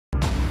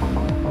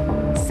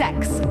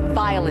sex,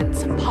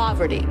 violence,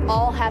 poverty,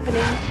 all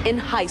happening in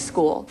high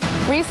school.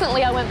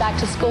 Recently, I went back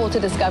to school to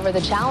discover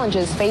the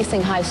challenges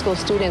facing high school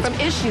students. From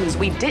issues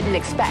we didn't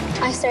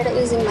expect. I started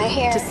losing my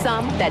hair. To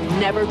some that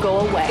never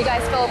go away. You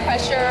guys feel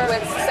pressure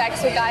with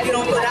sex with guys? You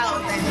don't put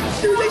out,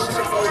 the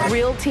relationship's over.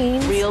 Real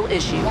teens, real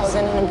issues. I was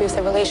in an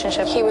abusive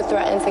relationship. He would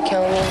threaten to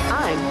kill me.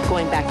 I'm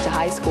going back to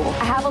high school.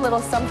 I have a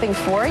little something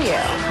for you.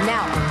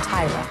 Now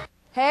I'm Tyra.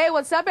 Hey,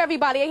 what's up,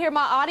 everybody? I hear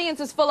my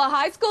audience is full of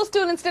high school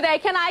students today.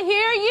 Can I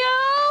hear you?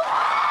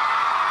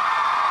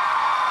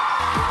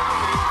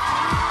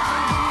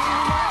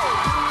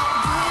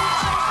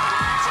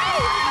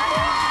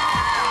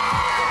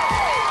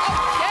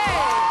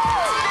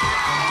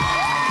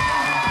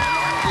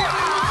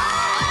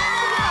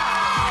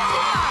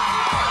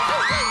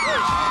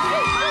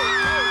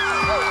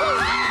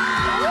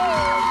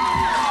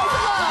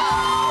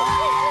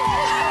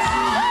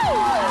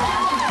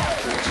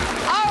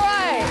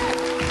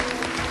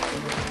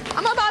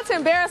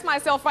 Embarrass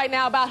myself right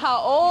now about how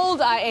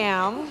old I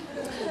am.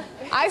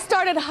 I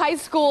started high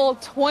school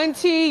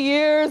 20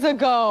 years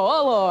ago.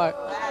 Oh, Lord.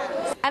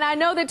 And I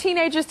know that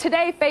teenagers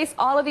today face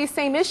all of these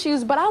same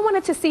issues, but I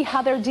wanted to see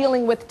how they're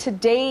dealing with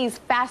today's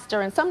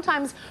faster and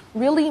sometimes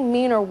really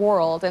meaner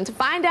world. And to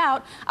find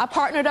out, I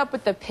partnered up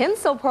with the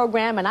Pencil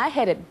program and I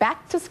headed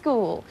back to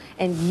school.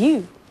 And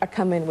you are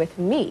coming with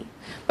me.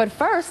 But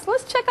first,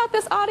 let's check out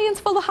this audience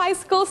full of high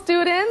school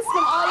students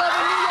from all over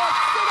New York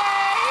City.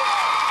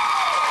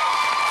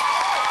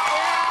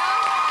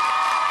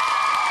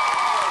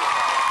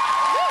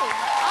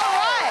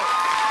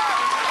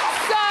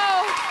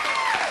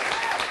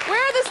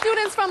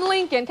 Students from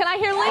Lincoln. Can I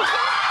hear Lincoln?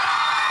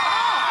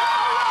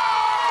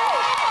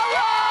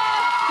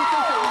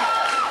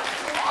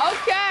 Oh,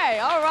 okay,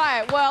 all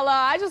right. Well,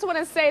 I just want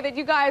to say that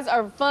you guys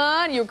are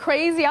fun. You're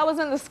crazy. I was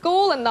in the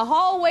school in the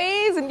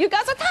hallways, and you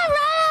guys are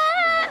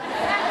Tyra!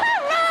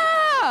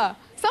 Tyra!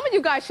 Some of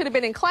you guys should have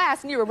been in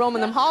class, and you were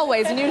roaming them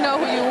hallways, and you know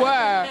who you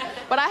were.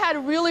 But I had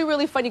really,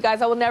 really fun, you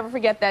guys. I will never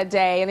forget that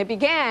day. And it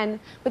began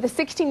with a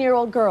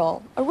 16-year-old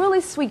girl, a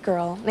really sweet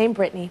girl named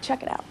Brittany.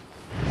 Check it out.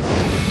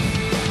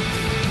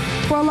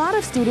 For a lot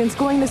of students,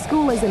 going to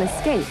school is an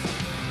escape.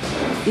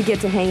 You get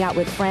to hang out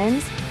with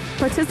friends,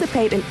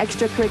 participate in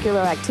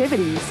extracurricular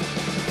activities.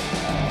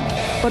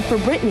 But for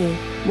Brittany,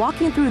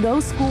 walking through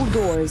those school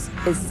doors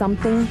is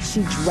something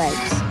she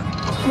dreads.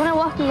 When I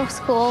walked into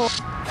school,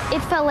 it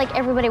felt like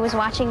everybody was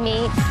watching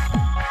me.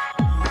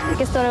 I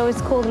just thought it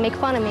was cool to make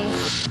fun of me.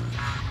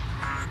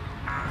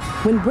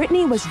 When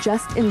Brittany was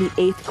just in the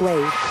 8th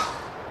grade,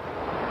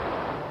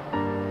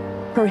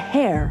 her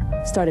hair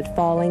started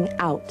falling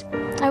out.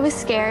 I was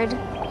scared.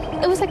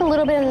 It was like a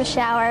little bit in the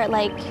shower,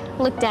 like,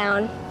 look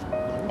down,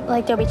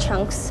 like there'll be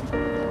chunks.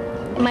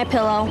 My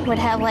pillow would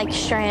have like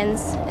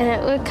strands, and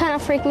it would kind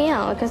of freak me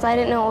out because I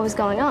didn't know what was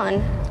going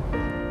on.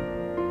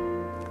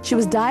 She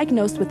was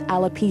diagnosed with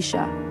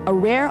alopecia, a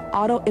rare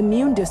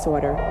autoimmune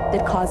disorder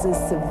that causes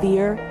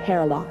severe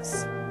hair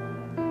loss.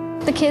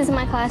 The kids in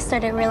my class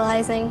started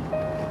realizing,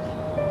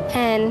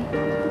 and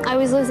I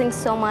was losing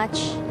so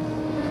much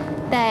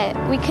that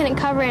we couldn't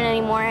cover it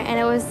anymore, and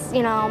it was,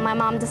 you know, my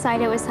mom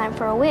decided it was time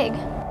for a wig.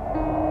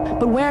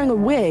 But wearing a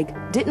wig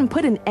didn't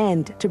put an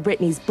end to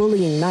Brittany's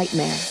bullying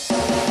nightmare.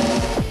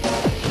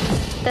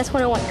 That's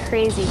when it went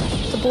crazy.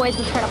 The boys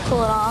would try to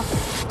pull it off.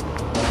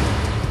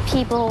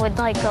 People would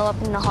like go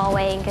up in the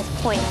hallway and just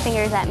point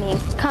fingers at me,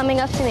 coming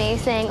up to me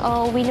saying,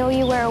 "Oh, we know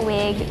you wear a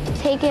wig,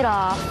 take it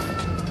off."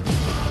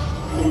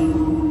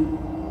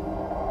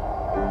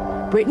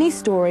 Brittany's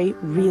story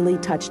really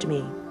touched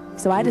me,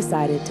 so I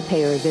decided to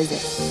pay her a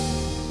visit.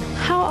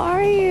 How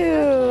are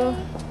you?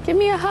 Give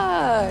me a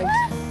hug.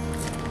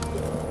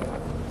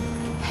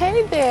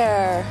 Hey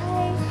there.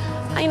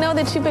 Hi. I know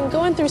that you've been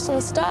going through some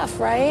stuff,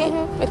 right?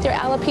 With your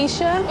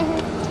alopecia?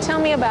 Tell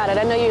me about it.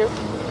 I know you're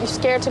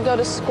scared to go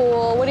to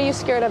school. What are you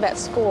scared of at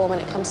school when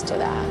it comes to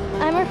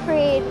that? I'm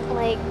afraid,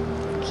 like,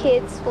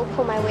 kids will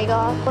pull my wig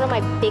off. One of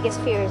my biggest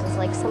fears is,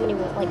 like, somebody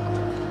will, like,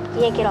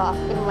 yank it off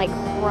and, like,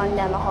 run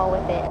down the hall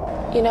with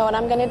it. You know what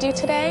I'm gonna do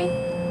today?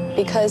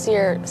 Because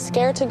you're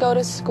scared to go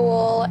to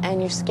school and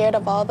you're scared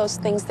of all those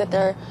things that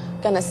they're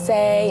gonna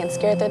say and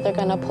scared that they're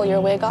gonna pull your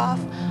wig off,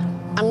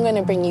 I'm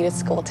gonna bring you to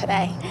school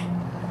today.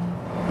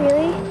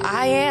 Really?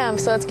 I am,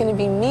 so it's gonna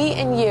be me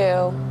and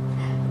you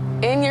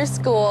in your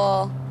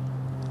school,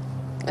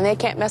 and they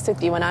can't mess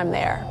with you when I'm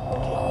there.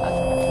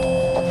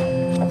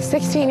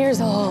 16 years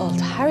old,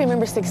 I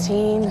remember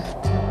 16.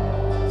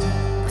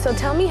 So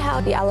tell me how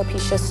the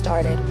alopecia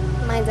started.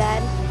 My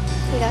dad,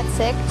 he got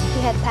sick.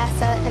 He had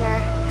passed out in our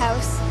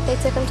house. They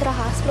took him to the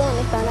hospital and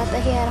they found out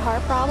that he had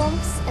heart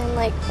problems. And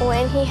like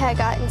when he had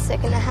gotten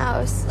sick in the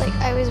house, like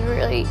I was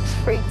really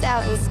freaked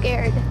out and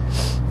scared.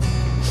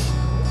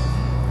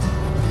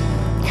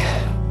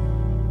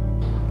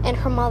 And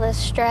from all the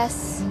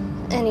stress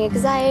and the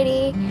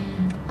anxiety,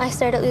 I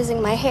started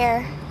losing my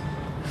hair.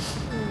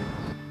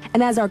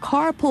 And as our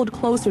car pulled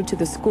closer to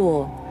the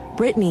school,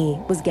 Brittany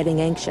was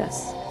getting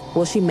anxious.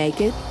 Will she make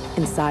it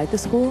inside the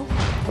school?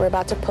 We're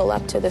about to pull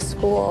up to the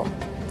school.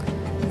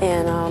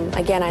 And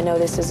again, I know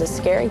this is a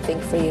scary thing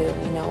for you,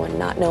 you know, and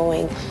not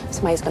knowing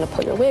somebody's going to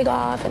pull your wig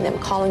off and them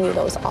calling you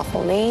those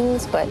awful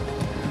names, but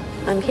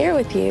I'm here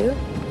with you,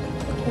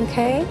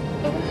 okay?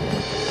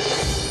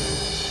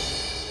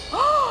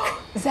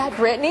 Is that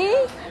Brittany?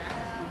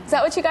 Is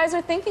that what you guys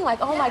are thinking? Like,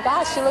 oh my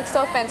gosh, she looks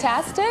so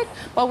fantastic.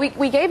 Well,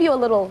 we gave you a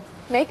little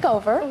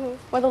makeover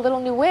with a little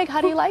new wig.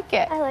 How do you like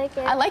it? I like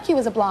it. I like you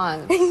as a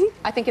blonde.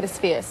 I think it is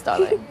fierce,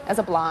 darling, as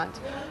a blonde.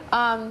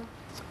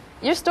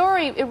 Your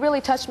story, it really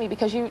touched me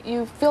because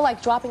you feel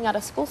like dropping out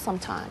of school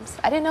sometimes.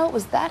 I didn't know it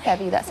was that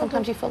heavy, that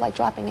sometimes you feel like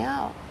dropping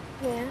out.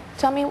 Yeah.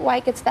 Tell me why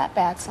it gets that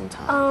bad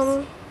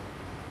sometimes.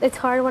 It's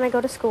hard when I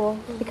go to school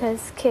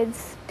because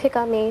kids pick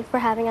on me for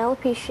having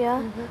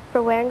alopecia,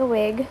 for wearing a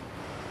wig,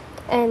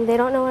 and they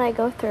don't know what I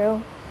go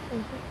through.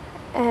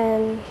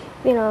 And,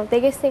 you know, they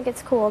just think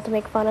it's cool to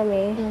make fun of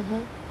me.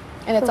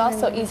 And it's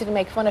also easy to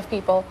make fun of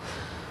people.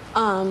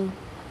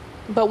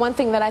 But one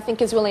thing that I think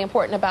is really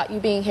important about you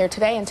being here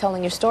today and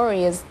telling your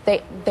story is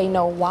they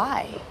know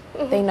why.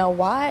 They know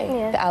why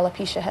the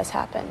alopecia has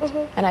happened.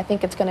 And I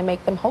think it's going to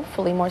make them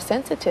hopefully more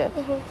sensitive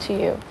to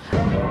you.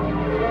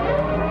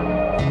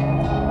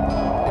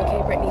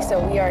 Okay, Brittany, so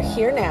we are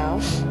here now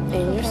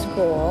in your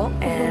school,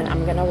 and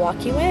I'm going to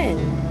walk you in.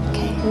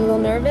 Okay. You a little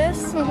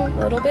nervous? A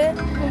little bit?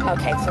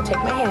 Okay, so take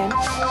my hand.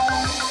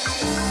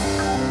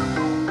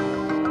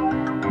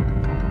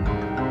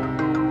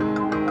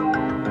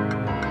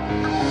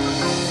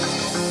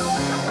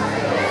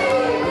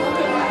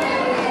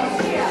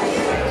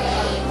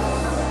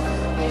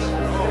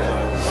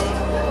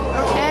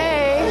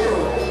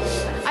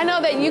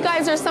 You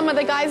guys are some of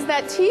the guys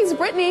that tease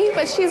Brittany,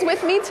 but she's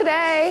with me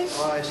today.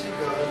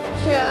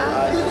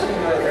 Yeah.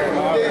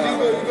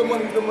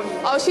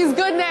 Oh, she's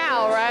good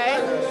now, right?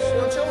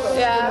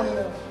 Yeah.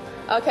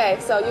 Okay,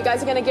 so you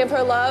guys are gonna give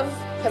her love,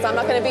 because I'm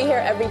not gonna be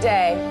here every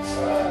day.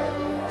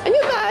 And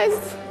you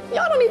guys,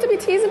 y'all don't need to be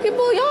teasing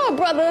people. Y'all are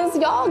brothers.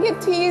 Y'all get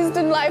teased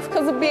in life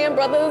because of being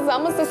brothers.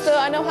 I'm a sister.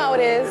 I know how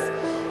it is.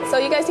 So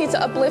you guys need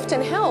to uplift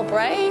and help,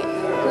 right?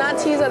 Not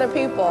tease other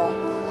people.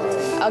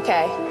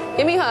 Okay.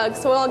 Give me hugs,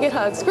 so we'll all get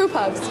hugs. Group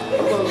hugs.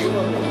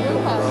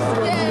 Group hugs.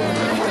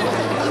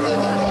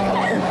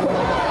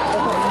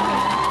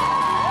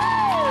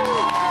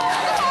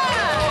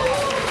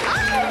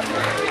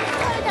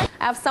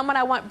 I have someone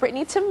I want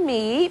Brittany to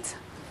meet.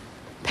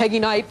 Peggy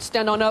Knight,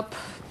 stand on up.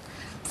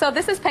 So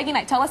this is Peggy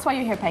Knight. Tell us why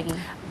you're here, Peggy.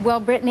 Well,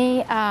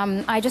 Brittany,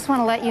 I just want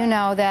to let you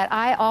know that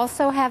I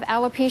also have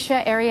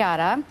alopecia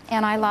areata,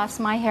 and I lost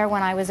my hair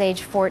when I was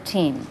age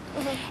 14.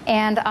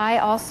 And I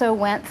also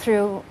went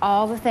through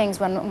all the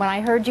things. When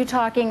I heard you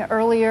talking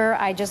earlier,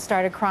 I just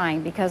started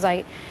crying because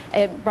it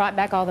brought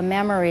back all the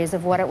memories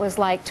of what it was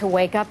like to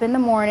wake up in the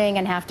morning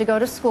and have to go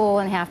to school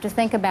and have to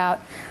think about,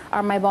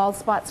 are my bald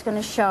spots going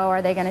to show?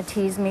 Are they going to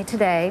tease me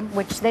today?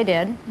 Which they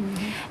did.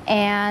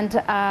 And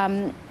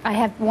I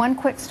have one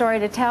quick story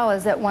to tell,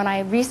 is that when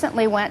I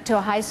recently went to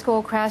a high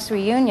school class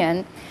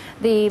reunion,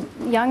 the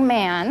young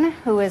man,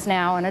 who is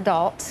now an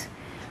adult,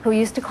 who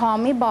used to call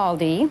me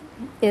Baldy,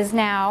 is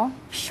now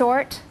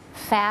short,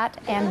 fat,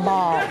 and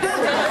bald. It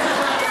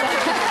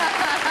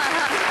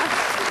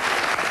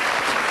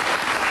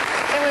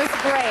was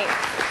great.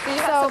 Do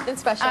you have something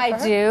special for her? I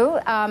do.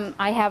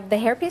 I have the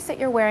hairpiece that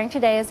you're wearing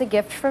today as a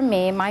gift from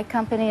me. My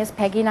company is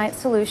Peggy Knight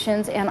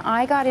Solutions, and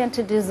I got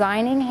into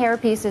designing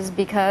hairpieces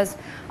because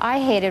I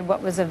hated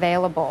what was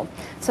available.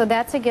 So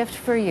that's a gift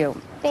for you.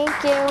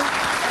 Thank you.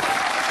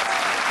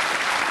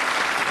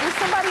 There's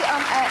somebody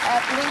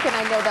at Lincoln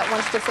I know that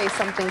wants to say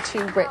something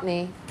to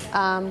Brittany.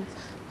 Why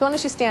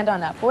don't you stand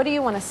on up? What do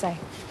you want to say?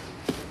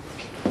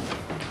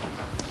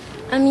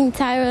 I mean,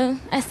 Tyra,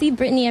 I see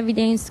Brittany every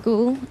day in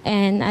school,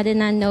 and I did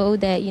not know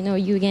that, you know,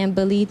 you were getting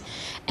bullied.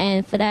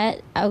 And for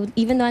that,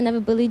 even though I never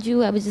bullied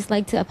you, I would just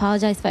like to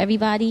apologize for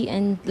everybody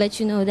and let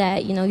you know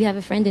that, you know, you have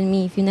a friend in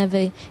me if you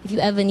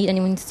ever need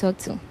anyone to talk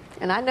to.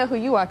 And I know who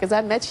you are because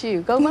I met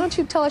you. Why don't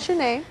you tell us your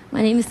name?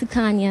 My name is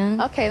Sukanya.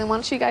 Okay, then why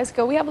don't you guys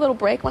go? We have a little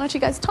break. Why don't you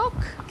guys talk?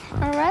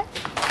 All right?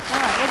 All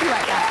right, we'll be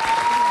right back.